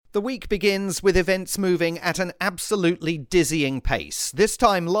The week begins with events moving at an absolutely dizzying pace. This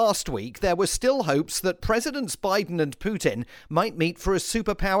time last week, there were still hopes that Presidents Biden and Putin might meet for a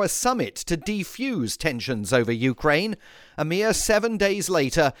superpower summit to defuse tensions over Ukraine. A mere 7 days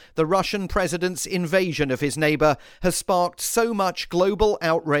later, the Russian president's invasion of his neighbor has sparked so much global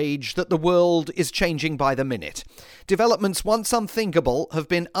outrage that the world is changing by the minute. Developments once unthinkable have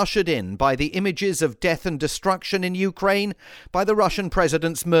been ushered in by the images of death and destruction in Ukraine, by the Russian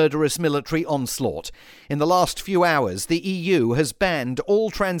president's murderous military onslaught. In the last few hours, the EU has banned all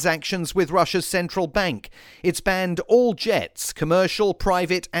transactions with Russia's central bank. It's banned all jets, commercial,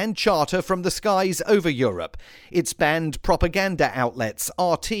 private and charter, from the skies over Europe. It's banned propaganda outlets,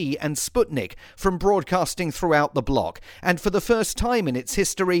 RT and Sputnik, from broadcasting throughout the bloc. And for the first time in its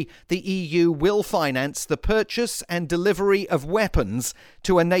history, the EU will finance the purchase and delivery of weapons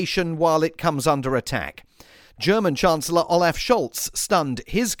to a nation while it comes under attack. German Chancellor Olaf Scholz stunned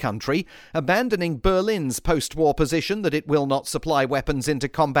his country, abandoning Berlin's post-war position that it will not supply weapons into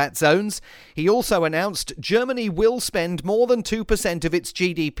combat zones. He also announced Germany will spend more than 2% of its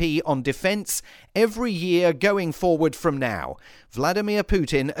GDP on defense every year going forward from now. Vladimir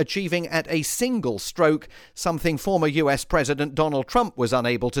Putin achieving at a single stroke something former US President Donald Trump was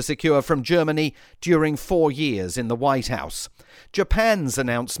unable to secure from Germany during 4 years in the White House. Japan's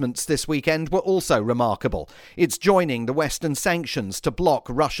announcements this weekend were also remarkable. It's joining the Western sanctions to block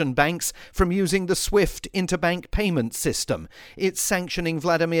Russian banks from using the SWIFT interbank payment system. It's sanctioning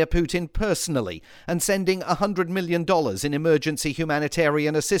Vladimir Putin personally and sending $100 million in emergency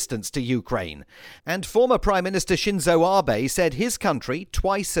humanitarian assistance to Ukraine. And former Prime Minister Shinzo Abe said his country,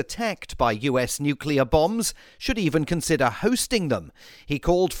 twice attacked by US nuclear bombs, should even consider hosting them. He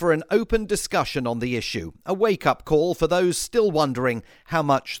called for an open discussion on the issue, a wake-up call for those still wondering how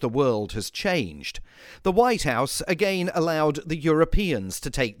much the world has changed. The White House again allowed the Europeans to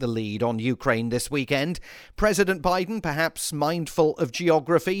take the lead on Ukraine this weekend. President Biden, perhaps mindful of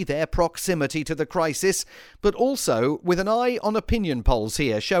geography, their proximity to the crisis, but also with an eye on opinion polls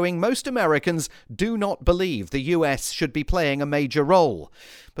here showing most Americans do not believe the US should be playing a major role.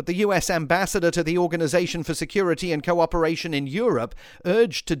 But the US ambassador to the Organization for Security and Cooperation in Europe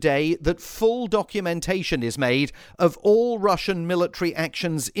urged today that full documentation is made of all Russian military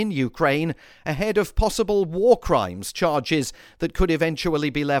actions in Ukraine ahead of possible war crimes charges that could eventually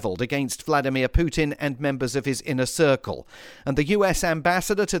be leveled against Vladimir Putin and members of his inner circle. And the US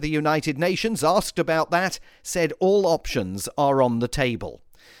ambassador to the United Nations, asked about that, said all options are on the table.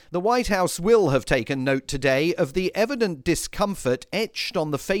 The White House will have taken note today of the evident discomfort etched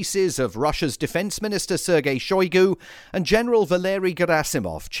on the faces of Russia's Defense Minister Sergei Shoigu and General Valery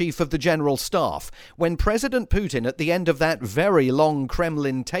Gerasimov, Chief of the General Staff, when President Putin, at the end of that very long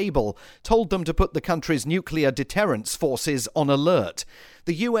Kremlin table, told them to put the country's nuclear deterrence forces on alert.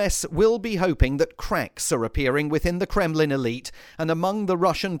 The US will be hoping that cracks are appearing within the Kremlin elite and among the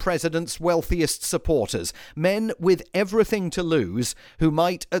Russian president's wealthiest supporters, men with everything to lose who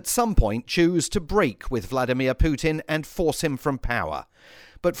might at some point choose to break with Vladimir Putin and force him from power.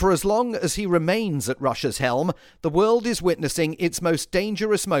 But for as long as he remains at Russia's helm, the world is witnessing its most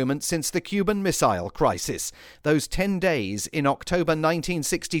dangerous moment since the Cuban Missile Crisis, those 10 days in October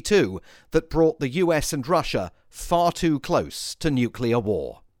 1962 that brought the US and Russia far too close to nuclear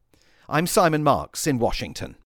war. I'm Simon Marks in Washington.